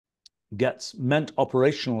gets meant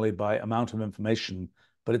operationally by amount of information,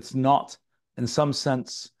 but it's not, in some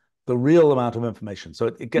sense, the real amount of information. So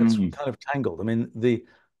it gets Mm. kind of tangled. I mean, the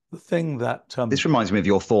thing that This reminds me of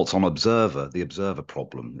your thoughts on Observer, the Observer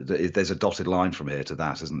problem. There's a dotted line from here to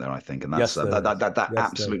that, isn't there? I think, and that's yes, there is. that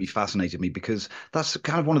Yes, there absolutely is. fascinated me because that's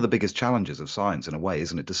kind of one of the biggest challenges of science in a way,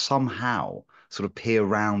 isn't it? To somehow sort of peer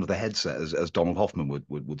around the headset, as Donald Hoffman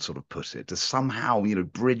would sort of put it, to somehow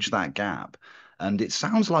bridge that gap. And it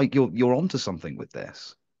sounds like you're onto something with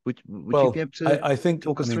this. Would you be Well, able to I think,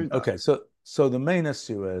 talk I us mean, through that? okay, so the main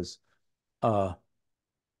issue is, uh,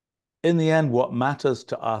 in the end, what matters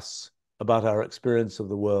to us about our experience of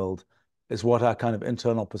the world is what our kind of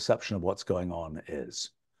internal perception of what's going on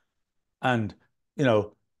is. And, you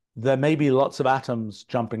know, there may be lots of atoms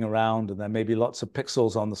jumping around and there may be lots of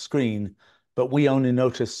pixels on the screen, but we only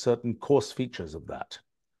notice certain coarse features of that.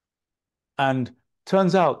 And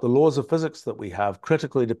turns out the laws of physics that we have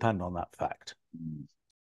critically depend on that fact.